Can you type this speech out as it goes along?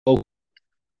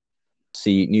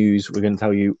FRC news. We're going to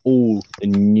tell you all the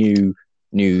new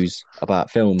news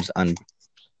about films and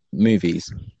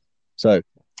movies. So,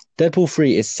 Deadpool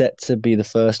 3 is set to be the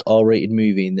first R-rated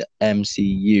movie in the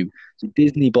MCU. So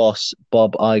Disney boss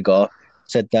Bob Iger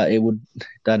said that it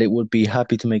would be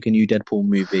happy to make a new Deadpool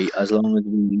movie as long as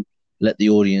we let the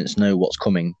audience know what's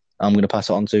coming. I'm going to pass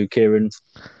it on to Kieran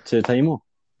to tell you more.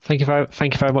 Thank you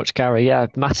very much, Gary. Yeah,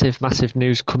 massive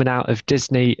news coming out of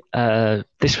Disney.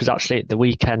 This was actually at the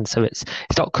weekend, so it's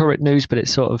not current news, but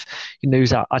it's sort of news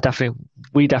that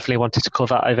we definitely wanted to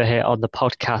cover over here on the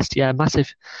podcast. Yeah,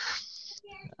 massive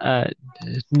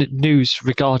news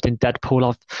regarding Deadpool.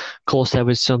 Of course, there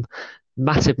was some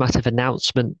massive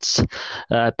announcements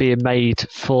being made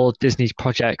for Disney's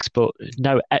projects, but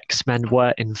no X-Men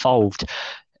were involved.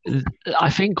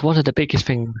 I think one of the biggest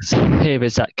things here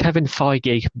is that Kevin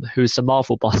Feige, who's the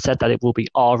Marvel boss, said that it will be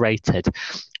R-rated.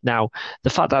 Now, the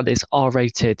fact that it's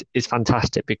R-rated is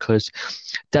fantastic because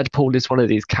Deadpool is one of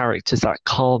these characters that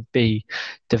can't be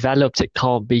developed, it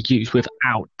can't be used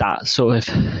without that sort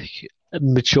of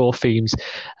mature themes,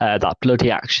 that bloody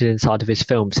action inside of his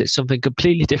films. It's something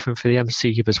completely different for the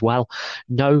MCU as well.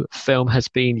 No film has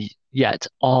been yet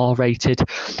R-rated.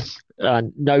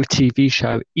 No TV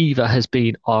show either has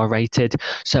been R-rated.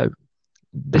 So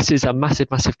this is a massive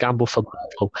gamble for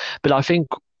Marvel. But I think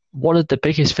one of the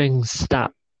biggest things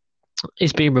that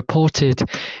is being reported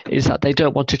is that they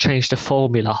don't want to change the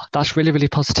formula. That's really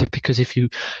positive because if you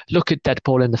look at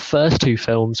Deadpool in the first two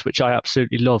films, which I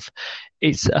absolutely love,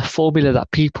 it's a formula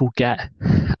that people get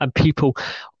and people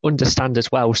understand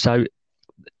as well. So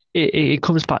it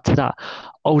comes back to that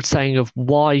old saying of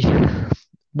why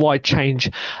change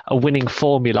a winning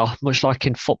formula, much like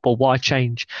in football, why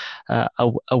change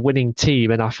a winning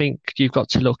team? And I think you've got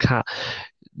to look at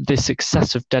the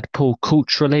success of Deadpool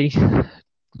culturally.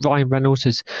 Ryan Reynolds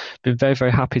has been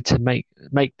very happy to make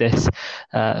this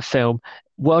film.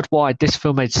 Worldwide, this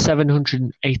film made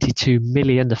 $782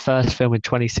 million, the first film in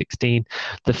 2016.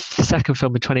 The second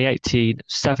film in 2018,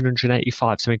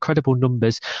 $785. So incredible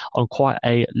numbers on quite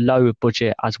a low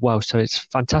budget as well. So it's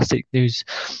fantastic news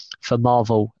for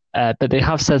Marvel. But they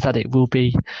have said that it will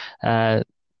be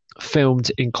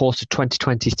filmed in course of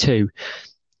 2022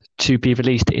 to be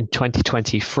released in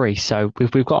 2023. So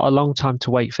we've got a long time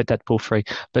to wait for Deadpool 3,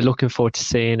 but looking forward to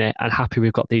seeing it and happy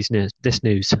we've got this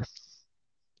news.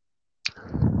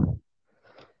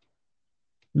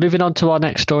 Moving on to our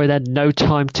next story then, No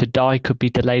Time to Die could be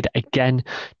delayed again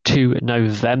to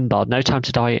November. No Time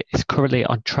to Die is currently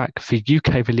on track for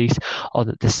UK release on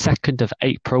the 2nd of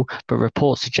April, but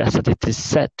reports suggest that it is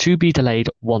set to be delayed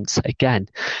once again.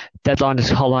 Deadline has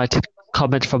highlighted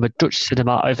comment from a Dutch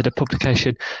cinema over the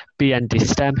publication BND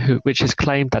STEM, which has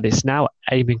claimed that it's now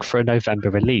aiming for a November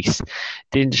release.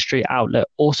 The industry outlet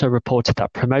also reported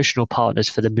that promotional partners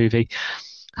for the movie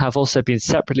have also been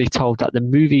separately told that the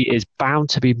movie is bound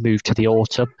to be moved to the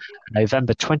autumn. A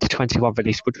November 2021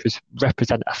 release would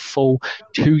represent a full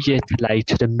 2-year delay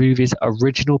to the movie's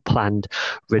original planned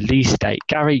release date.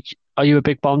 Gary, are you a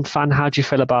big Bond fan? How do you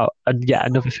feel about yet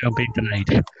another film being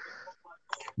delayed?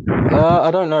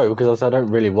 I don't know because I don't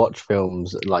really watch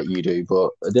films like you do, but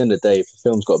at the end of the day, if a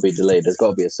film's got to be delayed, there's got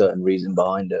to be a certain reason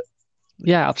behind it.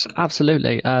 Yeah,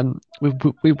 absolutely.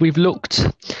 We've looked.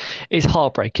 It's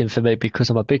heartbreaking for me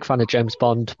because I'm a big fan of James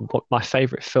Bond. My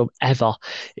favourite film ever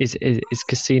is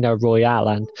Casino Royale,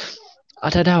 and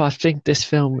I don't know. I think this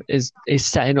film is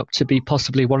setting up to be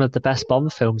possibly one of the best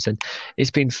Bond films, and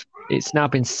it's now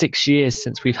been 6 years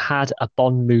since we've had a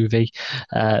Bond movie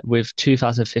with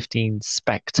 2015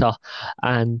 Spectre,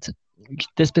 and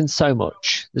there's been so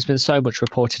much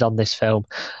reported on this film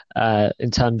in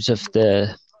terms of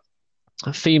the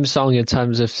theme song, in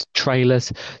terms of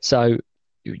trailers. So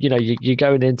you're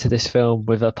going into this film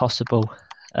with a possible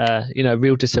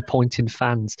real disappointing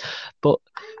fans, but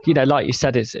like you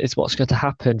said, it's what's going to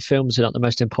happen. Films are not the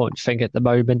most important thing at the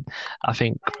moment. I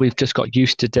think we've just got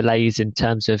used to delays in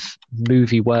terms of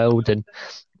movie world, and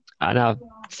I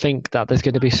think that there's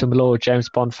going to be some loyal James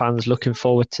Bond fans looking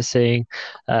forward to seeing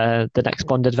the next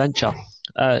Bond adventure.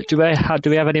 Do we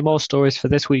have any more stories for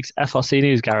this week's FRC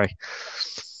news, Gary?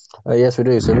 Yes, we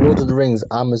do. So, Lord of the Rings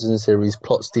Amazon series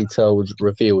plots details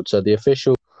revealed. So, the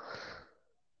official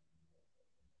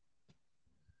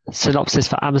synopsis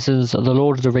for Amazon's The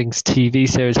Lord of the Rings TV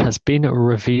series has been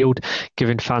revealed,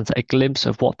 giving fans a glimpse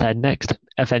of what their next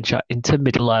adventure into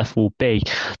Middle-earth will be.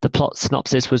 The plot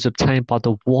synopsis was obtained by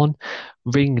the One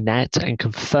Ringnet and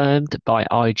confirmed by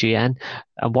IGN.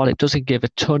 And while it doesn't give a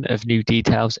ton of new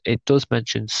details, it does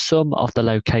mention some of the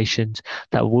locations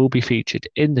that will be featured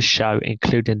in the show,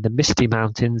 including the Misty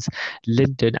Mountains,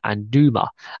 Linden, and Numa.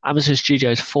 Amazon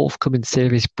Studios' forthcoming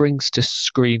series brings to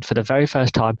screen for the very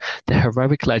first time the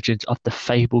heroic legends of the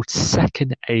fabled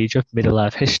Second Age of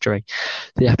Middle-earth history.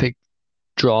 The epic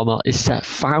drama is set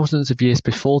thousands of years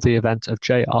before the events of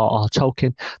J.R.R.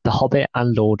 Tolkien, The Hobbit,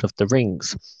 and Lord of the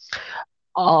Rings.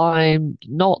 I'm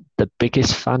not the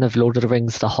biggest fan of Lord of the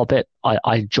Rings, The Hobbit.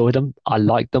 I enjoy them. I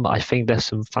like them. I think there's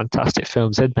some fantastic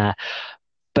films in there.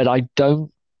 But I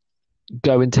don't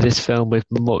go into this film with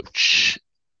much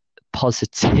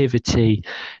positivity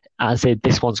as in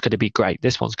this one's going to be great.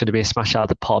 This one's going to be a smash out of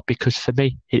the park, because for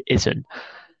me, it isn't.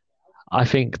 I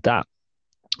think that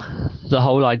the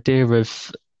whole idea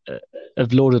of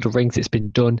Lord of the Rings, it's been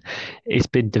done, it's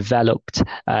been developed,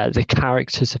 the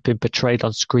characters have been portrayed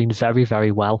on screen very,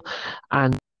 very well,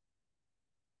 and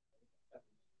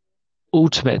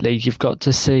ultimately you've got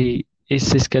to see,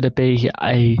 is this going to be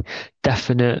a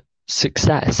definite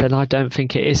success? And I don't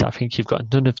think it is. I think you've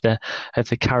got none of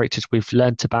the characters we've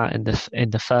learnt about in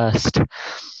the first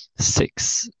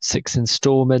six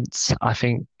installments. I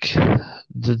think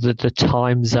the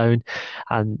time zone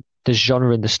and the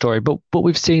genre in the story, but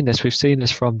we've seen this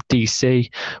from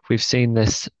DC, we've seen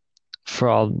this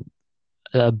from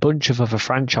a bunch of other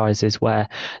franchises, where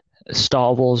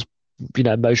Star Wars,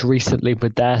 most recently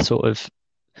with their sort of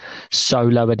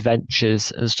solo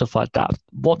adventures and stuff like that,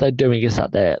 what they're doing is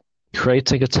that they're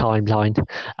creating a timeline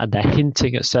and they're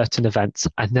hinting at certain events,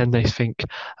 and then they think,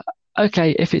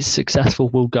 okay, if it's successful,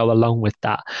 we'll go along with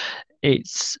that.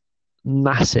 It's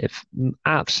massive,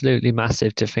 absolutely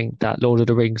massive to think that Lord of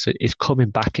the Rings is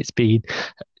coming back. It's been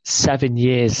 7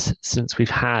 years since we've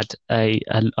had a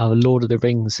Lord of the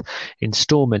Rings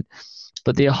installment,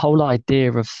 but the whole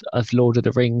idea of Lord of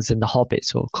the Rings and the Hobbit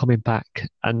sort of coming back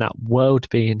and that world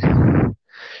being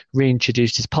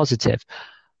reintroduced is positive,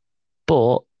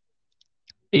 but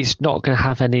it's not going to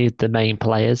have any of the main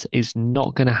players. It's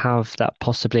not going to have that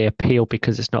possibly appeal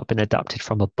because it's not been adapted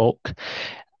from a book.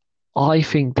 I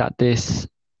think that this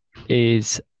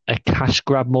is a cash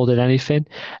grab more than anything,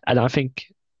 and I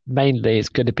think mainly it's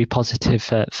going to be positive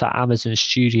for Amazon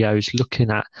Studios,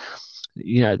 looking at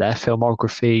their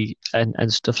filmography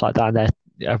and stuff like that, and their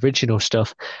original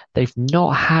stuff. They've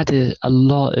not had a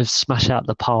lot of smash out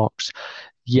the parks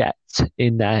yet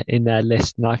in their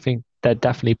list, and I think they're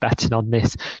definitely betting on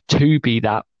this to be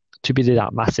that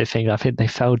massive thing. I think they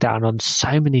fell down on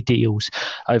so many deals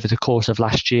over the course of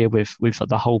last year with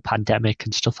the whole pandemic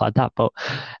and stuff like that. But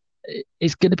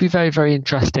it's going to be very, very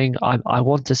interesting. I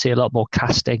want to see a lot more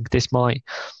casting. This might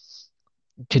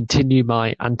continue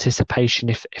my anticipation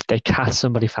if they cast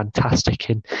somebody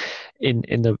fantastic in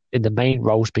the main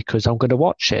roles, because I'm going to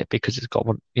watch it because it's got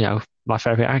one, my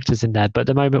favorite actors in there. But at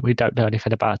the moment, we don't know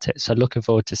anything about it, so looking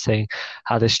forward to seeing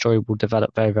how this story will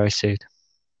develop very, very soon.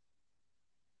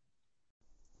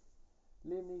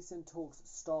 Liam Neeson talks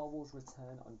Star Wars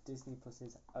return on Disney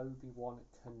Plus's Obi-Wan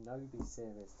Kenobi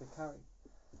series. The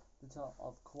character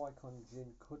of Qui-Gon Jinn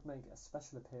could make a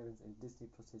special appearance in Disney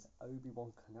Plus's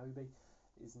Obi-Wan Kenobi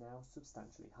is now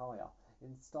substantially higher.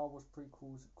 In Star Wars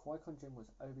prequels, Qui-Gon Jinn was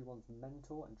Obi-Wan's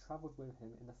mentor and travelled with him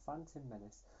in The Phantom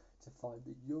Menace to find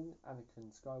the young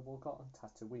Anakin Skywalker on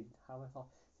Tatooine. However,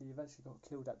 he eventually got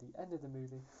killed at the end of the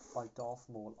movie by Darth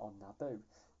Maul on Naboo.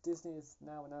 Disney has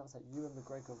now announced that Ewan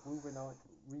McGregor will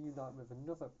reunite with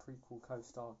another prequel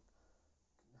co-star,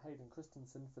 Hayden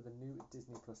Christensen, for the new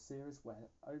Disney Plus series, where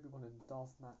Obi-Wan and Darth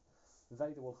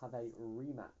Vader will have a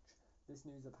rematch. This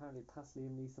news apparently passed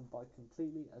Liam Neeson by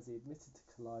completely, as he admitted to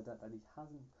Collider that he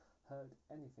hasn't heard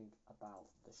anything about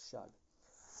the show.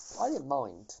 I didn't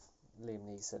mind Liam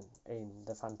Neeson in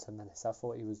The Phantom Menace. I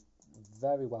thought he was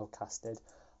very well casted.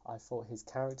 I thought his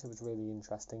character was really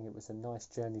interesting. It was a nice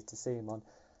journey to see him on.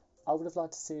 I would have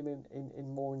liked to see him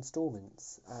in more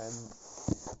installments.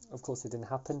 Of course, it didn't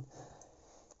happen.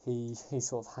 He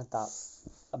sort of had that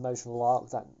emotional arc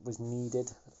that was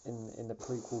needed in the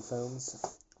prequel films.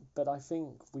 But I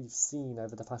think we've seen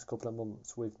over the past couple of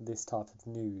months with this type of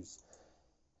news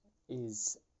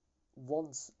is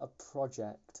once a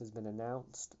project has been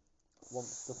announced,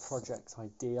 once the project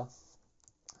idea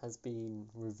has been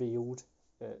revealed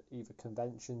at either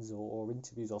conventions or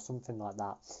interviews or something like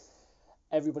that,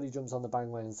 everybody jumps on the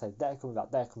bandwagon and says they're coming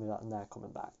back, and they're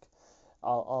coming back.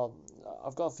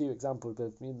 I've got a few examples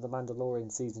with The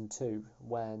Mandalorian Season 2,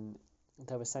 when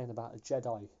they were saying about a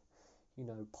Jedi,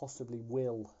 possibly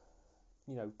will,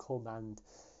 come and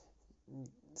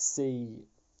see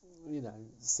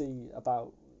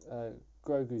about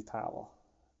Grogu's power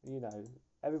You know,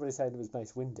 everybody's saying it was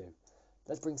Mace Windu.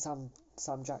 Let's bring Sam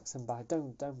Jackson back.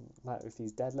 Don't matter if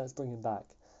he's dead. Let's bring him back.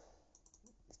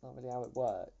 It's not really how it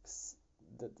works.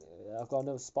 I've got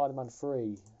another Spider-Man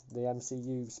 3, the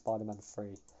MCU Spider-Man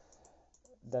 3.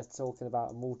 They're talking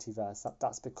about a multiverse.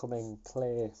 That's becoming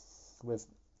clear with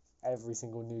every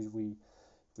single news we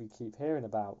keep hearing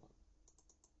about.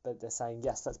 But they're saying,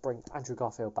 yes, let's bring Andrew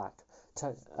Garfield back,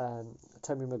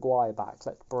 Tobey Maguire back,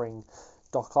 let's bring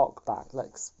Doc Ock back,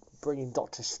 let's bring in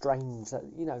Doctor Strange.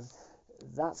 You know,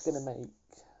 that's going to make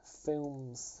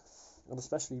films, and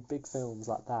especially big films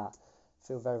like that,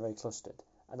 feel very, very clustered.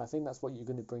 And I think that's what you're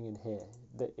going to bring in here.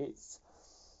 That it's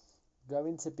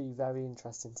going to be very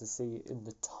interesting to see in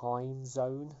the time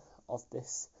zone of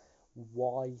this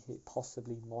why it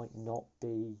possibly might not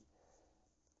be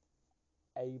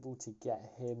able to get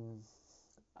him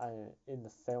in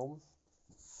the film.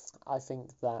 I think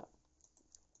that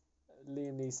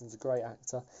Liam Neeson's a great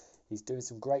actor. He's doing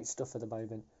some great stuff at the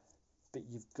moment, but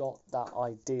you've got that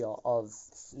idea of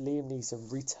Liam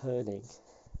Neeson returning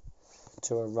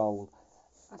to a role,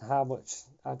 and how much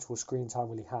actual screen time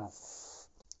will he have?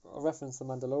 I reference The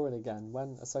Mandalorian again.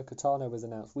 When Ahsoka Tano was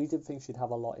announced, we didn't think she'd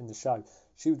have a lot in the show.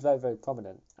 She was very, very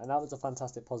prominent, and that was a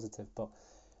fantastic positive. But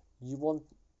you want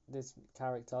this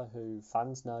character who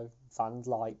fans know, fans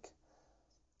like,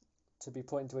 to be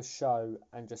put into a show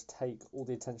and just take all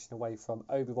the attention away from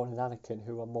Obi-Wan and Anakin,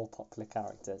 who are more popular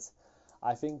characters.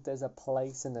 I think there's a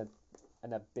place and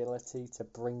an ability to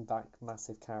bring back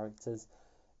massive characters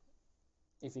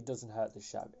if it doesn't hurt the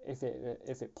show. If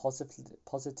it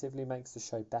positively makes the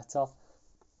show better,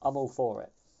 I'm all for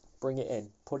it. Bring it in,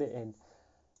 put it in.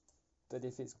 But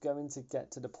if it's going to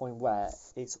get to the point where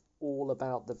it's all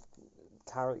about the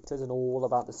characters and all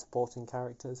about the supporting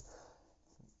characters,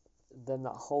 then that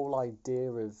whole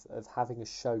idea of having a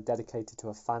show dedicated to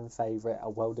a fan favourite, a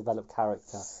well-developed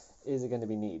character, is going to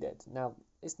be needed. Now,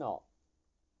 it's not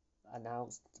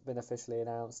been officially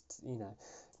announced. You know,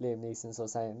 Liam Neeson sort of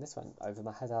saying, this went over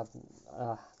my head, I've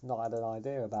not had an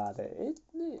idea about it.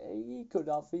 He could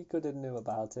have knew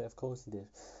about it, of course he did.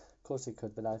 Of course he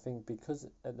could, but I think because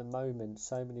at the moment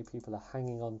so many people are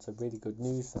hanging on to really good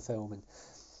news for film and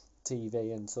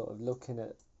TV and sort of looking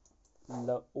at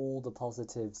all the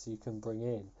positives you can bring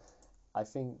in, I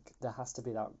think there has to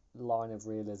be that line of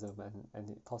realism, and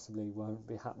it possibly won't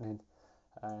be happening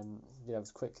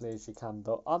as quickly as you can.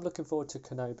 But I'm looking forward to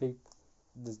Kenobi.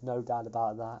 There's no doubt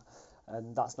about that,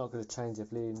 and that's not going to change if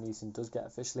Liam Neeson does get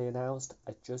officially announced.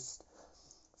 I just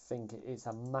think it's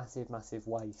a massive, massive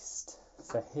waste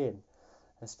for him,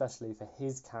 especially for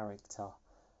his character,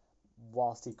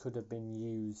 whilst he could have been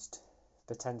used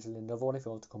potentially in another one if he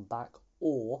wants to come back,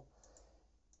 or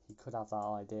he could have that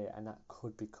idea and that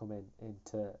could be coming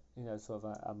into sort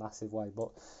of a massive way.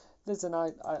 But listen,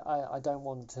 I don't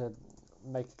want to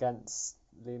make against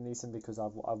Liam Neeson, because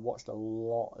I've watched a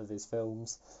lot of his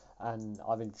films and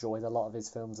I've enjoyed a lot of his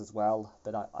films as well,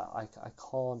 but I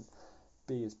can't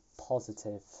be as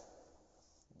positive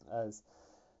as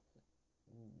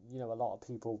a lot of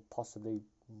people possibly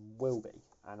will be,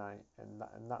 and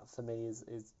that for me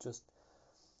is just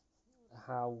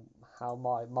how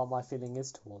my feeling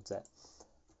is towards it.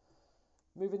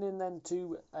 Moving in then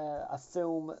to a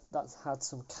film that's had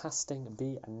some casting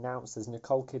be announced. There's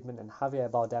Nicole Kidman and Javier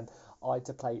Bardem eyed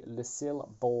to play Lucille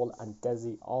Ball and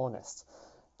Desi Arnaz.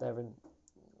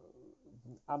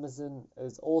 Amazon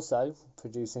is also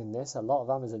producing this. A lot of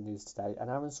Amazon news today, and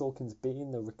Aaron Sorkin's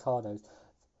Being the Ricardos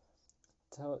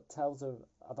tells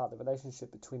about the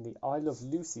relationship between the I Love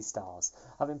Lucy stars.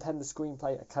 Having penned the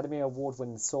screenplay, Academy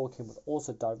Award-winning Sorkin will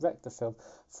also direct the film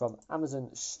from Amazon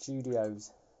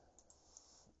Studios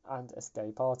and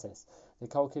Escape Artists.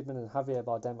 Nicole Kidman and Javier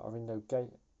Bardem are in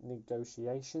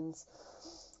negotiations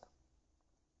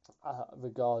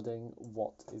regarding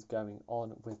what is going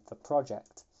on with the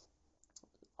project.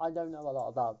 I don't know a lot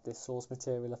about this source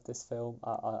material of this film.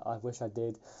 I wish I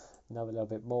did know a little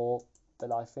bit more,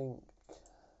 but I think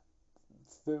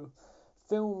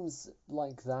films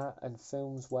like that, and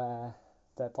films where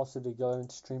they're possibly going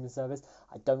to streaming service,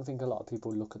 I don't think a lot of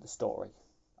people look at the story.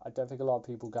 I don't think a lot of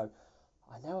people go,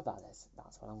 I know about this,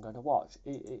 that's what I'm going to watch.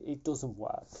 It doesn't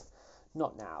work.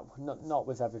 Not now. Not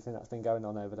with everything that's been going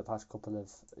on over the past couple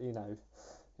of,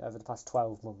 over the past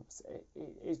 12 months.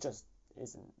 It just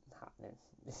isn't happening.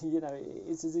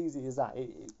 It's as easy as that.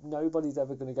 Nobody's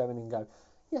ever going to go in and go,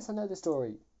 yes, I know the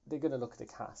story. They're going to look at the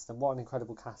cast, and what an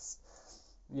incredible cast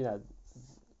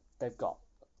they've got.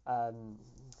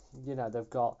 They've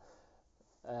got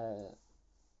an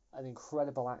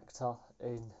incredible actor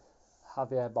in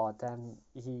Javier Bardem.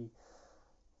 He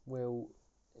will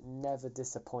never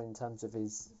disappoint in terms of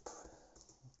his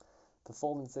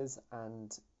performances,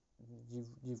 and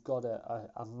you've got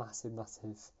a massive,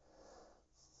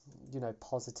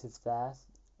 positive there.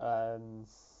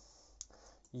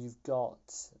 You've got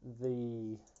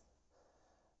the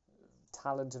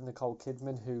talent of Nicole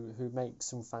Kidman, who makes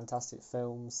some fantastic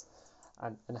films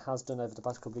and has done over the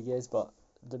past couple of years, but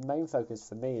the main focus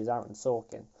for me is Aaron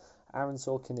Sorkin. Aaron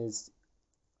Sorkin is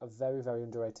a very, very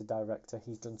underrated director.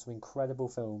 He's done some incredible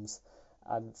films,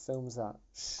 and films that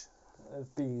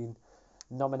have been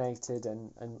nominated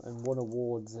and won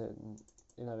awards, and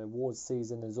the awards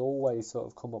season has always sort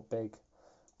of come up big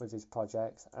with his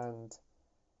projects, and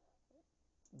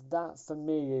that for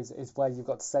me is where you've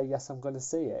got to say, yes, I'm going to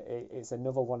see it. It's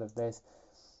another one of this.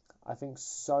 I think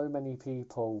so many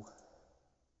people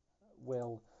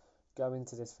will go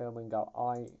into this film and go,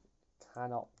 I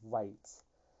cannot wait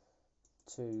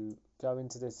to go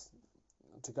into this,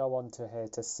 to go on to here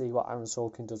to see what Aaron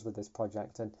Sorkin does with this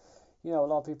project. And a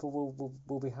lot of people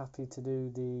will be happy to do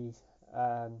the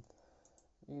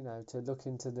to look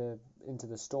into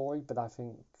the story, but I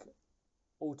think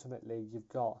ultimately you've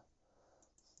got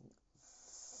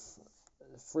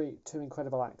two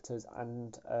incredible actors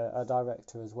and a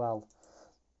director as well,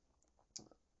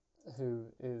 who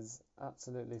is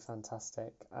absolutely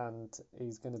fantastic, and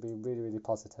he's going to be really, really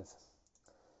positive.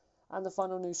 And the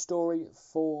final news story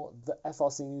for the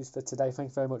FRC news for today. Thank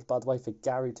you very much, by the way, for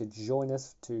Gary to join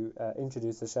us to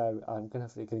introduce the show. I'm going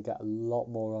to get a lot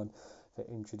more on for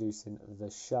introducing the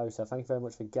show. So thank you very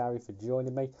much for Gary for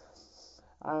joining me.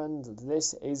 And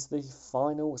this is the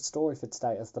final story for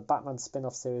today, as the Batman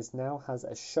spin-off series now has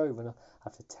a showrunner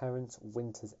after Terrence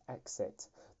Winter's exit.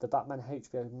 The Batman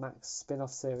HBO Max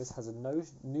spin-off series has a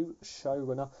new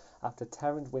showrunner after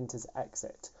Terrence Winter's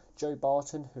exit. Joe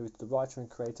Barton, who is the writer and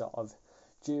creator of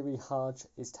Jiri Haj,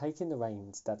 is taking the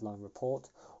reins, Deadline report.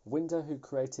 Winter, who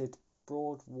created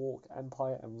Boardwalk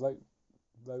Empire and wrote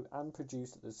and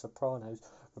produced The Sopranos,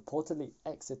 reportedly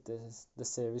exited the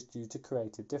series due to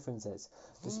creative differences.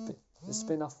 The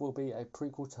spin-off will be a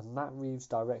prequel to Matt Reeves'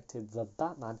 directed The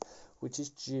Batman, which is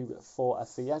due for a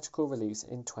theatrical release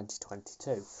in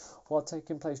 2022. While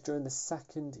taking place during the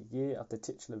second year of the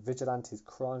titular vigilante's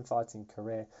crime-fighting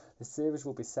career, the series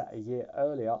will be set a year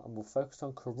earlier and will focus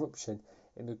on corruption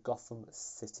in the Gotham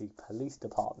City Police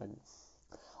Department.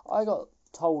 I got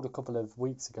told a couple of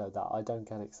weeks ago that I don't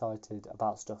get excited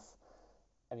about stuff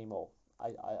anymore.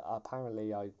 I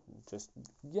apparently just,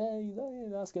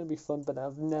 that's going to be fun, but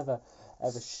I've never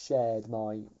ever shared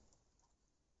my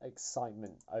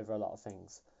excitement over a lot of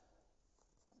things.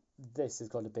 This is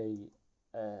going to be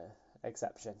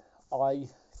exception. I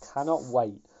cannot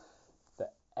wait for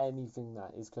anything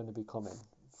that is going to be coming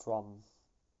from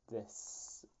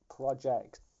this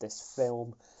project, this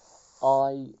film.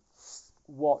 I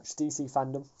watched DC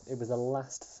Fandom. It was the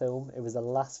last film. It was the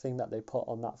last thing that they put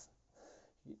on that,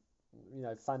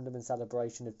 fandom and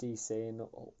celebration of DC and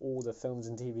all the films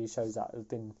and TV shows that have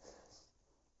been,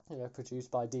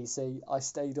 produced by DC. I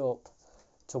stayed up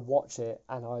to watch it,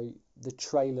 and the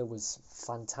trailer was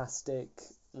fantastic.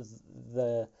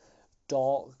 The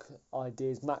dark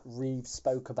ideas, Matt Reeves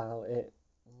spoke about it,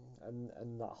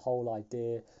 and that whole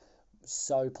idea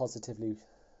so positively,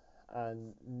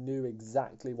 and knew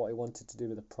exactly what he wanted to do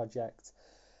with the project.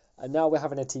 And now we're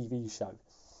having a TV show.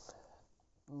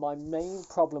 My main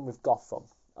problem with Gotham,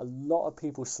 a lot of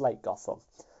people slate Gotham,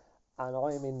 and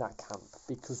I am in that camp,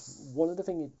 because one of the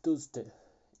things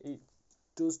it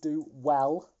does do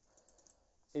well,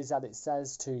 is that it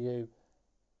says to you,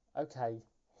 okay,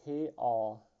 here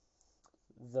are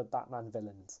the Batman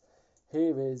villains.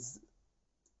 Here is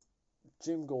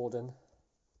Jim Gordon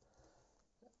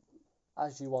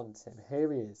as you want him.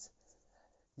 Here he is.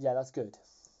 Yeah, that's good.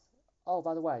 Oh,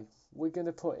 by the way, we're going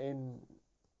to put in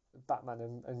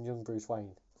Batman and young Bruce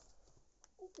Wayne.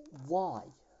 Why?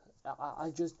 I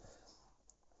just...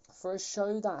 For a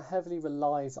show that heavily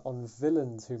relies on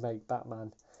villains who make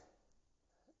Batman,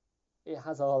 it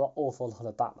has an awful lot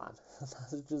of Batman.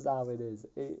 That's just how it is.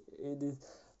 It is.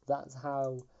 That's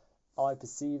how I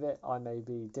perceive it. I may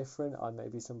be different. I may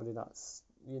be somebody that's,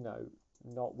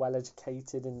 not well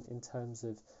educated in terms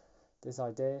of this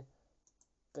idea.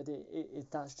 But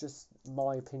that's just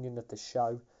my opinion of the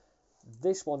show.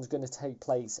 This one's going to take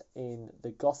place in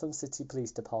the Gotham City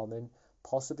Police Department.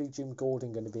 Possibly Jim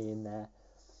Gordon going to be in there.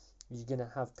 You're going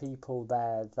to have people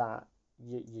there that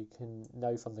you can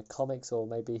know from the comics, or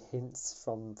maybe hints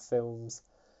from films.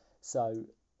 So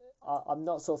I'm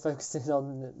not sort of focusing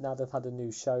on, now they've had a new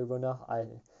showrunner.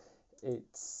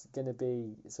 It's going to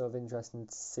be sort of interesting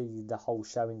to see the whole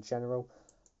show in general.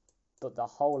 But the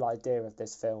whole idea of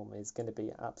this film is going to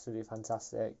be absolutely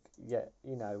fantastic. Yet,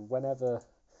 whenever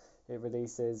it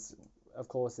releases. Of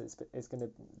course,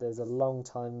 there's a long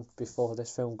time before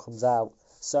this film comes out.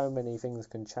 So many things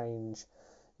can change.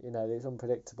 It's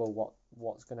unpredictable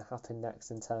what's going to happen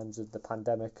next in terms of the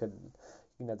pandemic and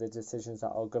the decisions that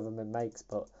our government makes.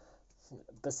 But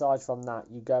besides from that,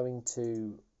 you're going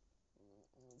to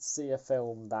see a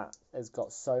film that has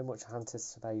got so much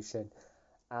anticipation,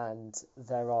 and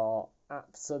there are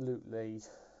absolutely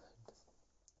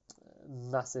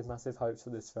massive hopes for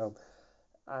this film.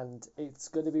 And it's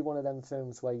going to be one of them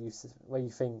films where you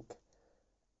think,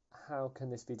 how can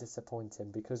this be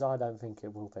disappointing? Because I don't think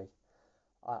it will be.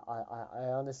 I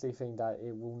honestly think that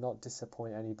it will not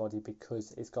disappoint anybody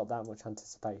because it's got that much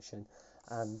anticipation.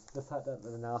 And the fact that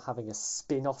they're now having a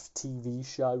spin-off TV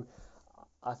show,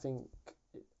 I think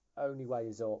only way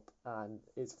is up. And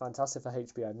it's fantastic for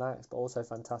HBO Max, but also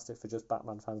fantastic for just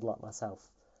Batman fans like myself.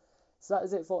 So that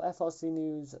is it for FRC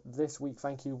News this week.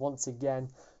 Thank you once again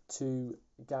to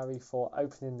Gary for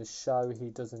opening the show.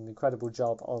 He does an incredible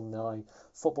job on my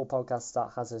football podcast that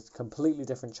has a completely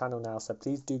different channel now. So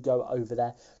please do go over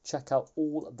there, check out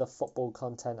all the football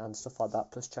content and stuff like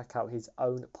that. Plus check out his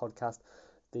own podcast,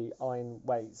 the Iron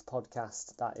Weights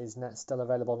podcast, that is still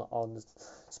available on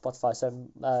Spotify. So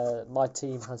my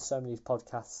team has so many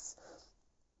podcasts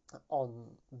on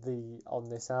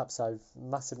this app, so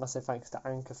massive thanks to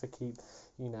Anchor for keep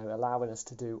allowing us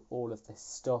to do all of this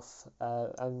stuff,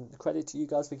 and credit to you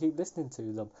guys for keep listening to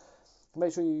them.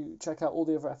 Make sure you check out all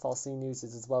the other FRC news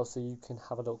as well, so you can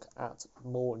have a look at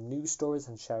more news stories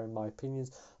and sharing my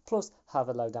opinions, plus have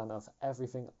a lowdown of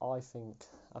everything I think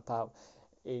about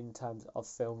in terms of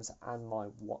films and my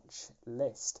watch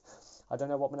list. I don't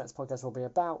know what my next podcast will be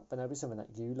about, but it'll be something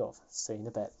that you love. See you in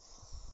a bit.